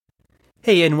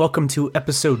Hey, and welcome to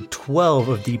episode 12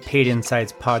 of the Paid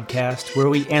Insights podcast, where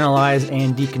we analyze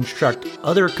and deconstruct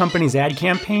other companies' ad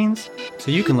campaigns so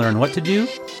you can learn what to do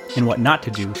and what not to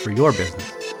do for your business.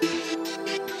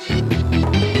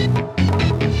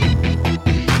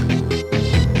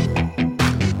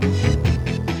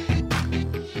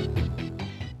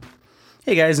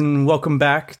 Hey guys, and welcome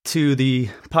back to the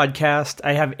podcast.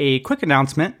 I have a quick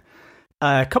announcement.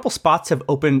 A couple spots have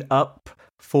opened up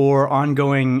for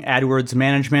ongoing AdWords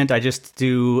management. I just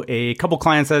do a couple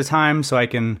clients at a time so I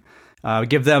can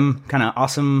give them kind of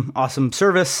awesome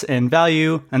service and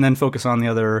value, and then focus on the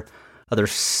other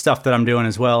stuff that I'm doing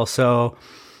as well. So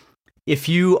if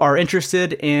you are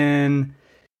interested in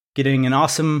getting an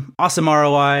awesome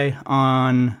ROI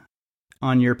on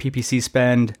your PPC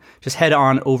spend, just head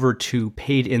on over to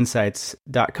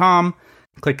paidinsights.com,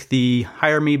 click the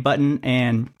Hire Me button,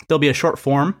 and there'll be a short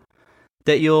form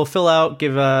that you'll fill out,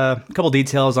 give a couple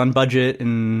details on budget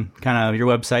and kind of your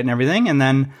website and everything, and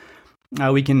then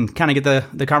we can kind of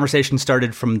get the conversation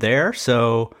started from there.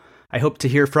 So I hope to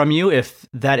hear from you if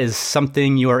that is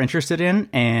something you are interested in,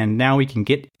 and now we can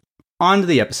get on to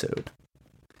the episode.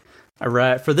 All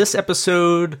right, for this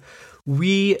episode,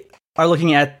 we are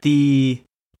looking at the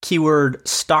keyword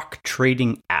stock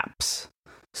trading apps.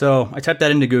 So I typed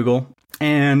that into Google,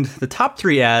 and the top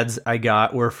 3 ads I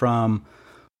got were from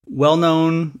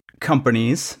well-known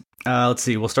companies. Let's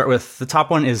see, we'll start with the top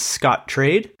one is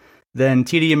Scottrade, then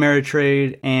TD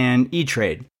Ameritrade, and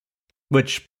E-Trade,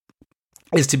 which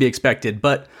is to be expected.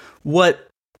 But what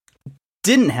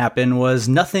didn't happen was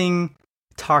nothing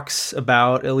talks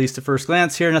about, at least at first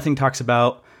glance here, nothing talks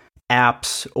about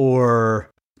apps or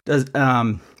there's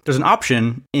an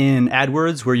option in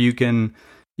AdWords where you can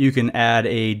add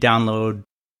a download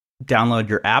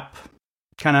your app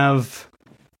kind of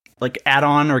like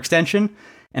add-on or extension,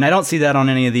 and I don't see that on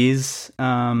any of these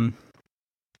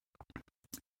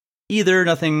either.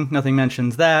 Nothing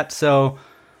mentions that, so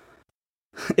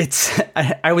it's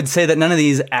I would say that none of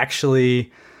these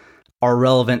actually are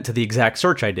relevant to the exact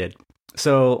search I did.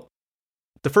 So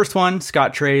the first one,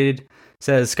 Scottrade,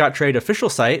 says Scottrade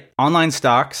official site, online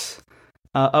stocks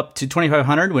up to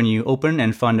 $2,500 when you open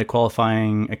and fund a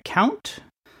qualifying account.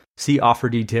 See offer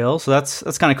details. So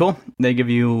that's kind of cool. They give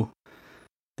you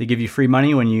free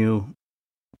money when you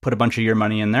put a bunch of your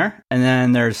money in there. And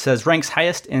then there says ranks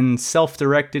highest in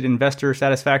self-directed investor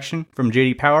satisfaction from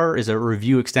JD Power is a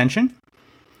review extension.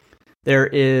 There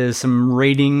is some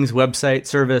ratings, website,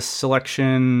 service,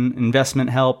 selection,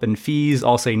 investment help, and fees,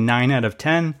 all say 9 out of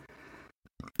 10.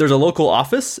 There's a local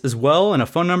office as well and a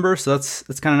phone number, so that's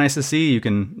kind of nice to see. You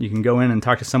can go in and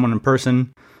talk to someone in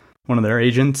person, one of their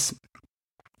agents.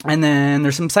 And then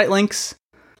there's some site links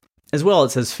as well. It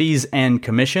says fees and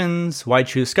commissions, why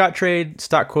choose Scottrade,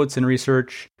 stock quotes and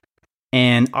research,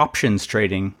 and options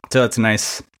trading. So that's a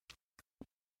nice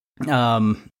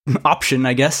option,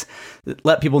 I guess.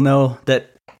 Let people know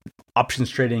that options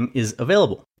trading is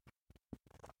available.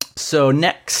 So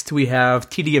next we have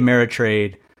TD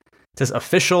Ameritrade. It says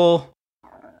official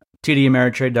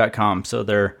tdameritrade.com. So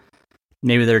they're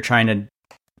trying to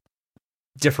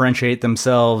differentiate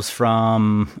themselves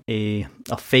from a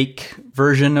fake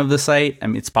version of the site. I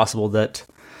mean, it's possible that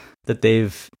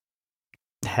they've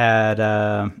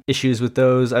had issues with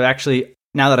those. I've actually,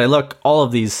 now that I look, all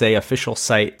of these say official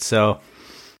site, so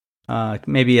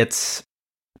maybe it's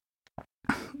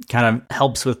kind of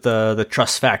helps with the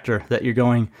trust factor that you're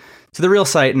going to the real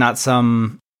site, not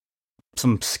some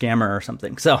scammer or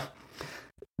something. So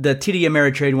the TD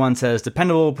Ameritrade one says,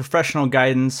 dependable professional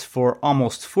guidance for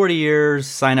almost 40 years.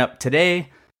 Sign up today.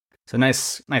 So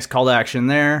nice call to action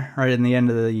there, right in the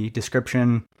end of the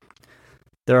description.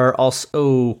 There are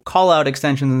also call-out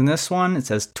extensions in this one. It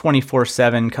says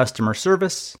 24/7 customer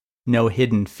service, no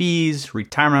hidden fees,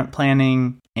 retirement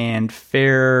planning, and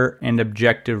fair and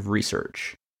objective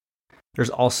research.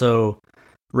 There's also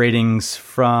ratings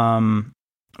for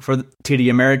TD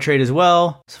Ameritrade as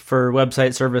well, for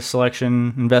website, service,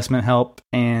 selection, investment help,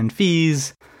 and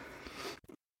fees.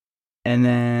 And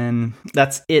then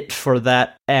that's it for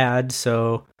that ad.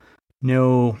 So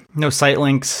no site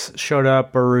links showed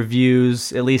up or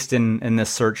reviews, at least in this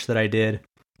search that I did.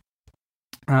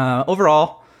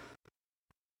 Overall,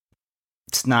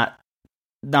 it's not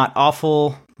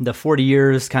awful. The 40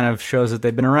 years kind of shows that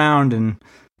they've been around and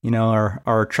are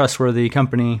a trustworthy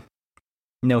company.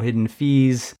 No hidden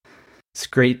fees. It's a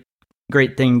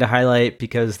great thing to highlight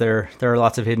because there are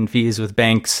lots of hidden fees with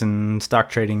banks and stock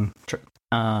trading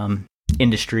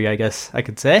industry, I guess I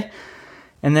could say.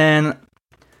 And then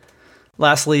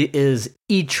lastly is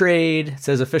E-Trade. It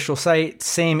says official site,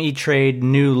 same E-Trade,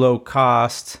 new low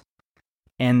cost.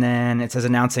 And then it says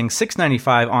announcing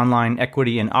 $6.95 online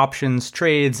equity and options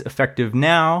trades effective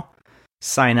now.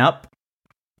 Sign up.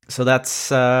 So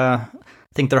that's I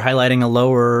think they're highlighting a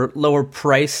lower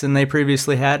price than they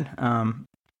previously had. For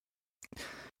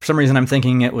some reason, I'm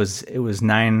thinking it was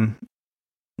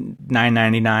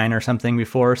 $9.99 or something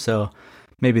before. So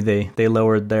maybe they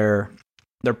lowered their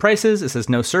prices. It says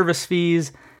no service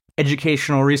fees,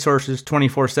 educational resources,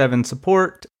 24/7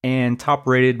 support, and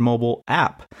top-rated mobile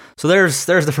app. So there's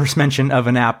the first mention of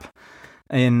an app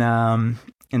in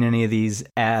any of these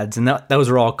ads, and those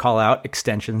are all call-out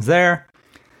extensions there.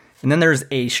 And then there's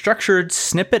a structured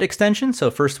snippet extension.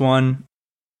 So first one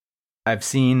I've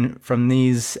seen from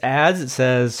these ads, it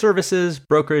says services,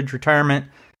 brokerage, retirement,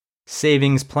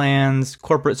 savings plans,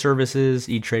 corporate services,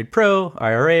 E-Trade Pro,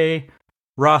 IRA,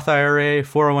 Roth IRA,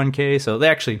 401k. So they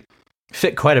actually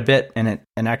fit quite a bit, and it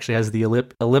actually has the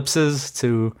ellipses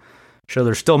to show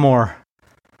there's still more.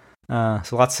 So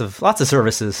lots of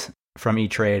services from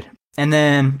E-Trade. And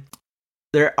then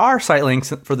there are site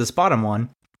links for this bottom one.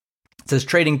 It says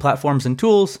trading platforms and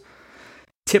tools,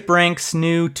 tip ranks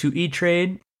new to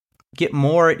E-Trade, get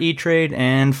more at E-Trade,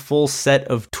 and full set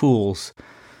of tools.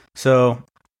 So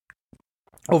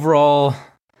overall,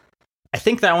 I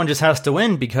think that one just has to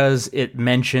win because it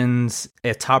mentions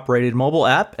a top-rated mobile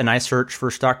app, and I search for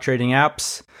stock trading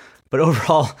apps. But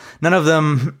overall, none of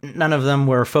them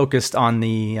were focused on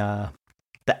the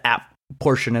app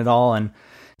portion at all. And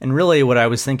really, what I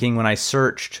was thinking when I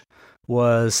searched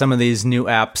was some of these new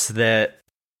apps that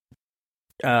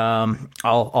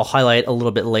I'll highlight a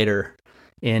little bit later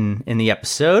in the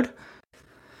episode.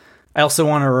 I also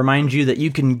want to remind you that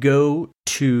you can go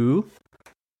to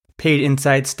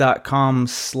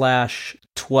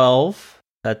paidinsights.com/12.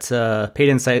 That's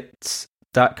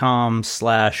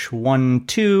paidinsights.com/12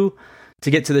 to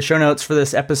get to the show notes for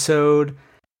this episode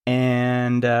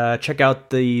and check out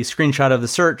the screenshot of the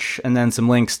search and then some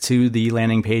links to the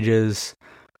landing pages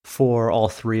for all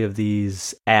three of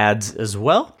these ads as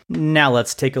well. Now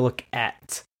let's take a look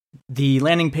at the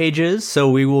landing pages.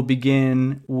 So we will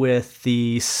begin with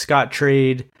the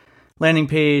Scottrade landing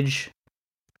page,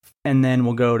 and then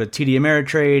we'll go to TD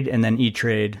Ameritrade and then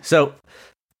E-Trade. So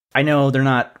I know they're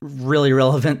not really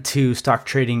relevant to stock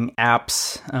trading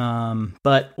apps,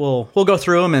 but we'll go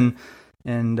through them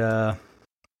and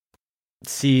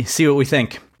see what we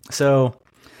think. So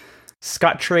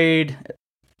Scottrade,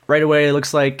 right away, it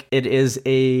looks like it is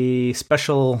a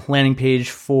special landing page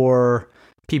for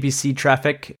PPC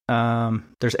traffic.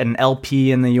 There's an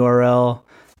LP in the URL,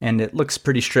 and it looks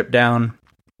pretty stripped down.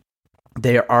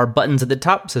 There are buttons at the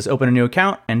top. It says open a new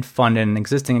account and fund an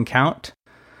existing account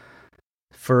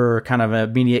for kind of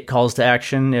immediate calls to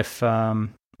action. If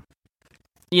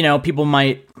people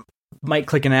might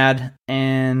click an ad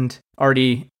and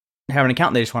already have an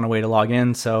account, they just want a way to log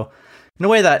in. So in a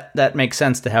way that makes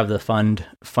sense to have the fund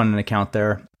an account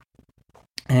there.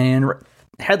 And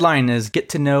headline is get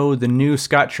to know the new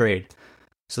Scottrade.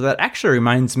 So that actually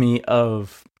reminds me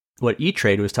of what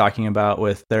E-Trade was talking about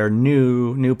with their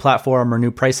new platform or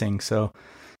new pricing. So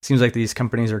it seems like these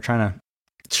companies are trying to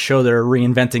show they're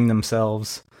reinventing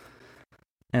themselves.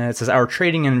 And it says our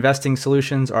trading and investing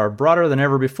solutions are broader than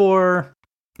ever before,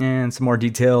 and some more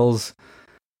details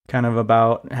kind of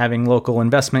about having local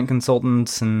investment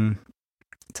consultants. And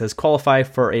it says qualify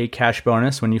for a cash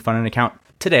bonus when you fund an account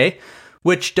today,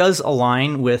 which does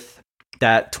align with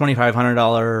that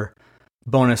 $2,500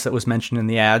 bonus that was mentioned in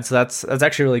the ad. So that's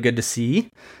actually really good to see.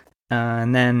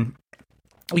 And then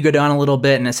you go down a little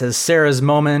bit and it says Sarah's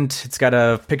Moment. It's got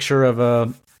a picture of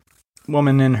a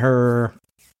woman in her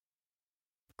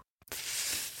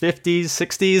 50s,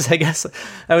 60s, I guess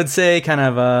I would say, kind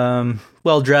of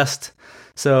well-dressed.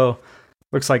 So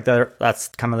looks like that's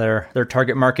kind of their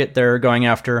target market they're going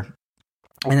after.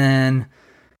 And then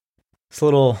this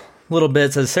little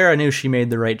bit says Sarah knew she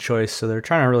made the right choice. So they're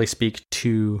trying to really speak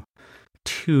to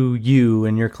you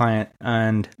and your client.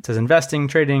 And it says investing,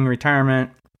 trading,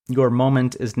 retirement, your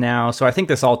moment is now. So I think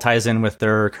this all ties in with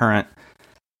their current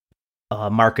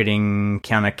marketing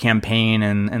kind of campaign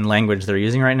and language they're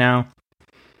using right now.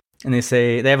 And they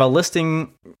say they have a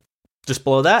listing just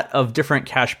below that of different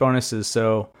cash bonuses.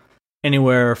 So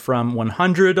anywhere from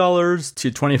 $100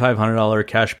 to $2,500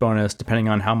 cash bonus, depending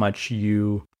on how much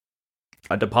you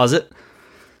deposit.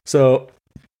 So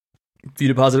if you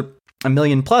deposit $1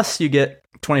 million plus, you get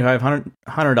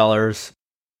 $2,500.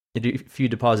 If you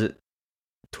deposit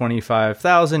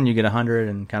 $25,000, you get $100,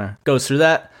 and kind of goes through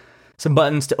that. Some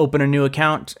buttons to open a new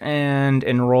account and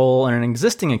enroll in an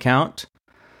existing account.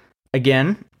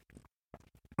 Again,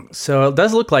 so it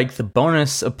does look like the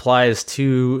bonus applies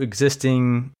to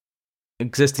existing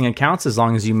existing accounts as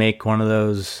long as you make one of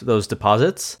those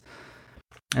deposits.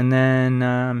 And then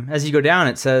as you go down,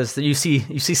 it says that you see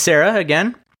Sarah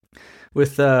again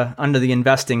with under the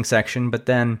investing section, but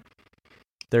then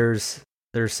there's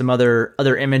some other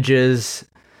images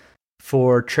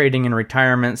for trading and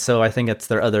retirement. So I think it's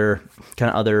their other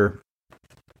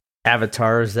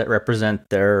avatars that represent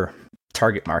their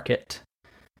target market.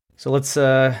 So let's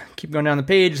keep going down the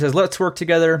page. It says, let's work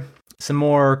together. Some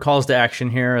more calls to action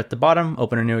here at the bottom.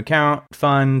 Open a new account,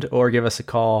 fund, or give us a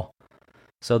call.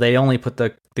 So they only put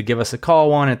the give us a call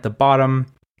one at the bottom,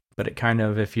 but it kind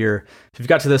of, if you've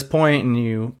got to this point and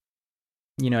you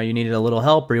needed a little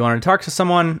help or you wanted to talk to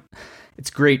someone, it's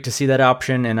great to see that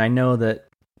option. And I know that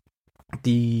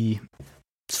the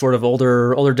sort of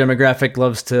older demographic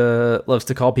loves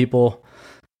to call people.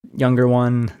 Younger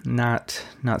one, not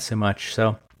so much.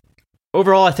 So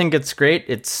overall, I think it's great.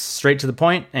 It's straight to the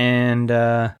point, and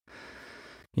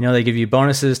they give you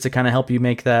bonuses to kind of help you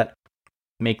make that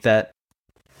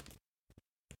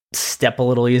step a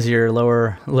little easier,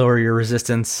 lower your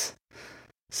resistance.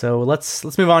 So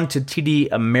let's move on to TD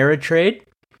Ameritrade,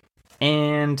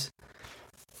 and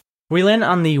we land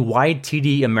on the Why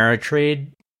TD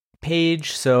Ameritrade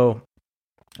page. So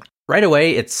right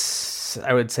away,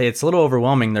 I would say it's a little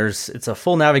overwhelming. It's a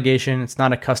full navigation. It's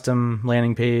not a custom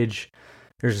landing page.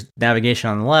 There's navigation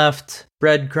on the left,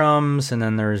 breadcrumbs, and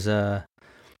then there's a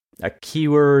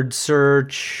keyword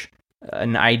search,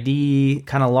 an ID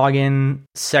kind of login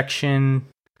section.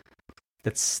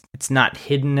 It's not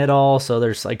hidden at all. So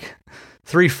there's like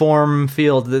 3 form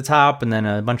fields at the top, and then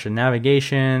a bunch of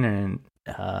navigation and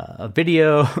a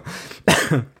video.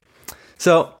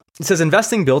 So it says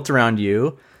investing built around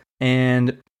you,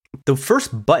 and the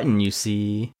first button you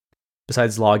see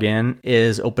besides login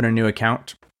is open a new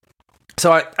account.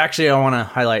 So I want to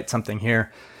highlight something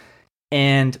here,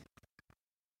 and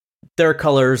their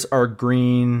colors are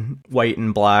green, white,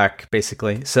 and black,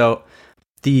 basically. So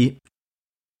the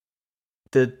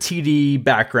TD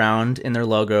background in their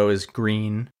logo is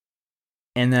green,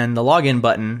 and then the login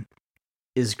button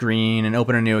is green and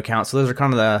open a new account. So those are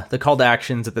kind of the call to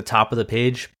actions at the top of the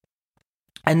page.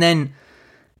 And then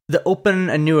the open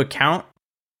a new account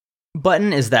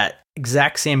button is that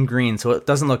exact same green, so it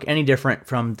doesn't look any different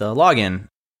from the login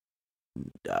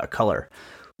color.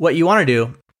 What you want to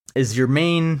do is your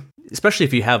main, especially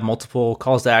if you have multiple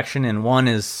calls to action and one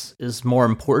is more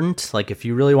important, like if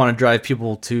you really want to drive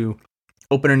people to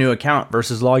open a new account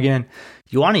versus login,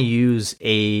 you want to use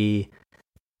a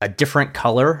different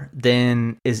color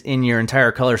than is in your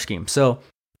entire color scheme. So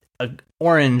a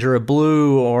orange or a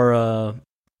blue or a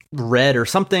red or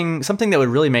something that would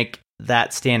really make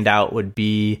that stand out would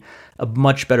be a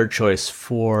much better choice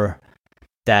for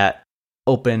that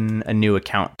open a new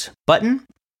account button.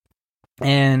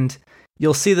 And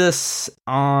you'll see this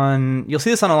on a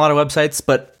lot of websites,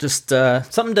 but just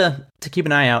something to keep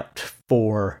an eye out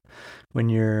for when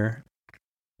you're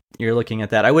looking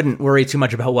at that. I wouldn't worry too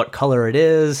much about what color it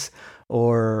is,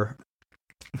 or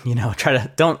try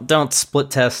to don't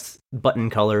split test button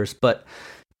colors, but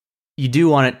you do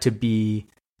want it to be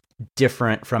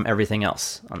different from everything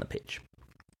else on the page.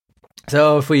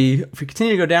 So if we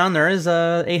continue to go down, there is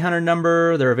a 800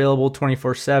 number. They're available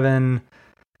 24/7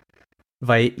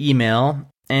 via email,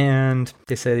 and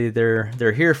they say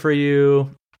they're here for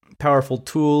you. Powerful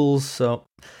tools. So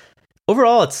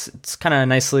overall, it's kind of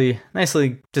nicely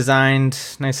designed.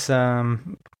 Nice.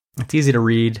 It's easy to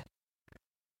read.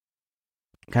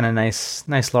 Kind of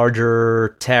nice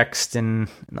larger text and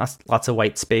lots of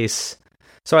white space.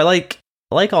 So I like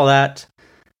all that.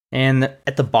 And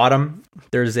at the bottom,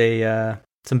 there's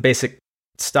some basic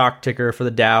stock ticker for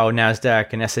the Dow,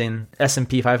 NASDAQ, and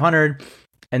S&P 500.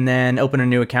 And then open a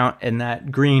new account, and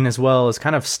that green as well is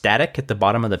kind of static at the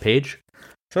bottom of the page.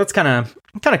 So that's kind of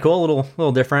cool, a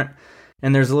little different.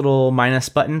 And there's a little minus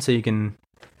button, so you can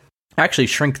actually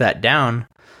shrink that down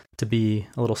to be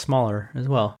a little smaller as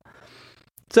well.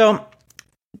 So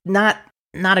not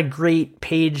a great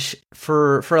page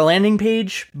for a landing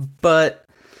page, but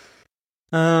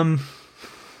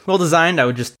well designed. I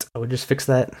would just fix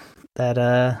that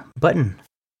button,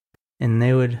 and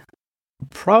they would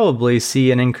probably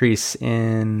see an increase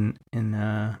in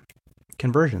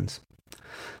conversions.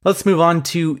 Let's move on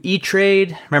to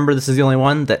E-Trade. Remember, this is the only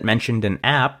one that mentioned an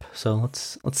app, so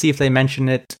let's see if they mention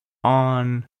it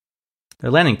on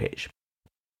their landing page.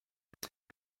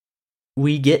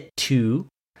 We get to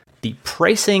the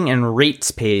pricing and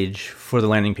rates page for the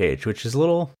landing page, which is a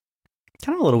little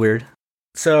weird.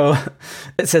 So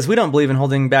it says, we don't believe in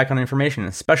holding back on information,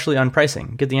 especially on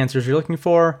pricing. Get the answers you're looking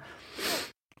for.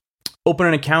 Open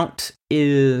an account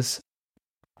is...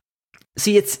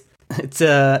 See,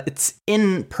 It's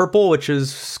in purple, which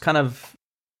is kind of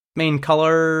main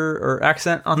color or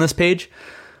accent on this page.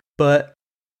 But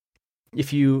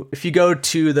if you go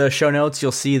to the show notes,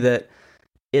 you'll see that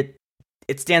it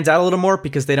stands out a little more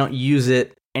because they don't use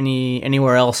it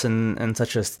anywhere else in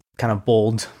such a kind of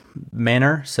bold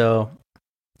manner. So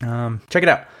check it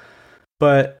out.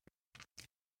 But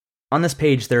on this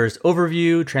page, there's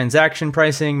overview, transaction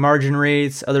pricing, margin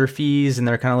rates, other fees, and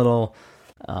they're kind of little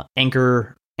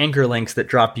anchor links that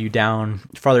drop you down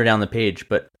farther down the page.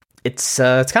 But it's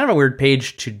kind of a weird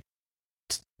page to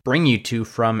bring you to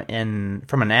from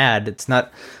an ad.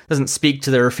 Doesn't speak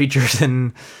to their features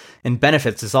and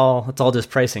benefits. It's all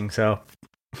just pricing. So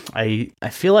I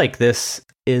feel like this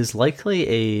is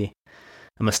likely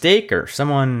a mistake, or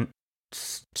someone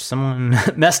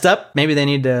messed up. Maybe they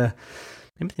need to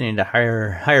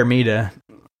hire me to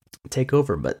take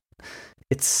over. But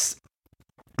it's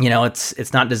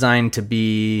not designed to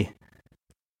be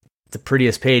the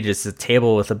prettiest page. It's a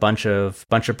table with a bunch of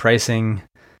pricing,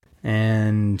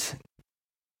 and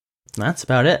that's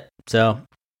about it. So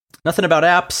nothing about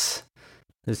apps.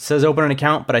 It says open an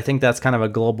account, but I think that's kind of a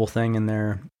global thing in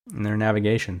their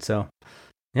navigation. So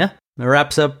yeah, that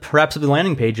wraps up the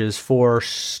landing pages for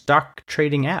stock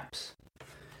trading apps.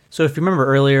 So if you remember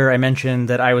earlier, I mentioned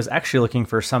that I was actually looking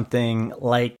for something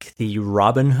like the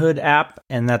Robinhood app,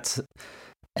 and that's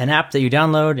an app that you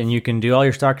download and you can do all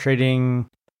your stock trading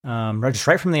just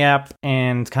right from the app,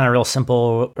 and kind of real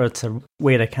simple. It's a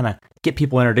way to kind of get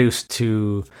people introduced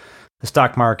to the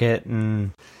stock market,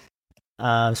 and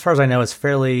as far as I know, it's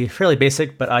fairly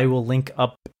basic. But I will link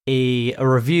up a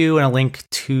review and a link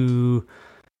to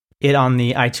it on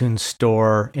the iTunes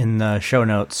store in the show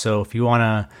notes. So if you want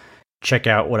to check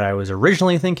out what I was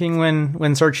originally thinking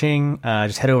when searching,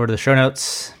 just head over to the show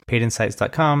notes,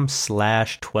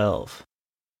 paidinsights.com/12.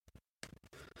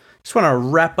 Just want to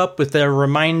wrap up with a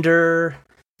reminder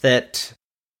that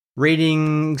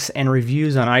ratings and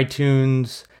reviews on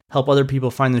iTunes help other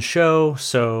people find the show.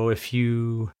 So if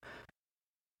you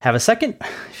have a second,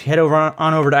 if you head over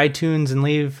to iTunes and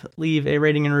leave a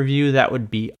rating and review, that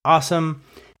would be awesome.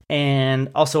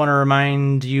 And also want to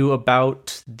remind you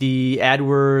about the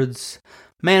AdWords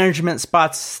management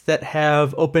spots that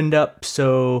have opened up.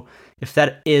 So if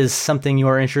that is something you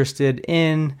are interested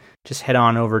in, just head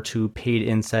on over to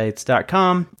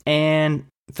paidinsights.com and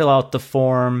fill out the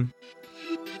form,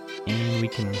 and we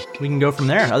can go from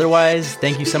there. Otherwise,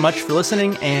 thank you so much for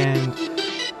listening, and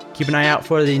keep an eye out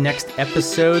for the next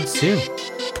episode soon.